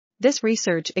This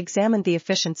research examined the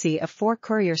efficiency of 4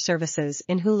 courier services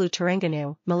in Hulu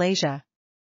Terengganu, Malaysia.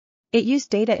 It used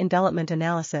data envelopment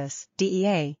analysis,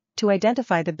 DEA, to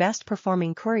identify the best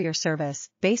performing courier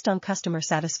service based on customer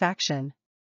satisfaction.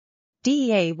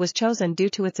 DEA was chosen due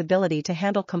to its ability to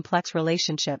handle complex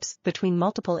relationships between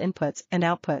multiple inputs and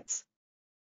outputs.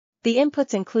 The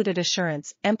inputs included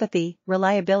assurance, empathy,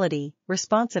 reliability,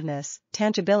 responsiveness,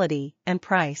 tangibility, and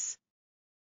price.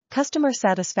 Customer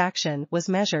satisfaction was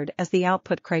measured as the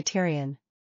output criterion.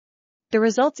 The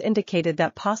results indicated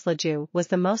that Poslaju was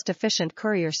the most efficient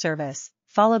courier service,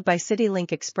 followed by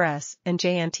CityLink Express and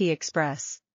JNT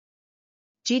Express.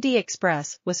 GD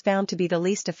Express was found to be the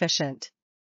least efficient.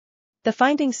 The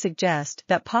findings suggest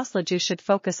that Poslaju should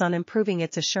focus on improving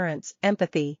its assurance,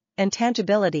 empathy, and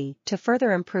tangibility to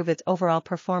further improve its overall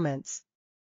performance.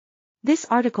 This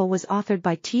article was authored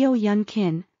by Teoh Yun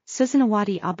Kin,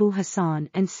 Suzanawati Abu Hasan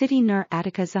and Siti Nur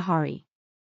Atikah Zahari.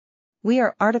 We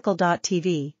are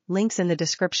RTCLTV, links in the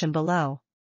description below.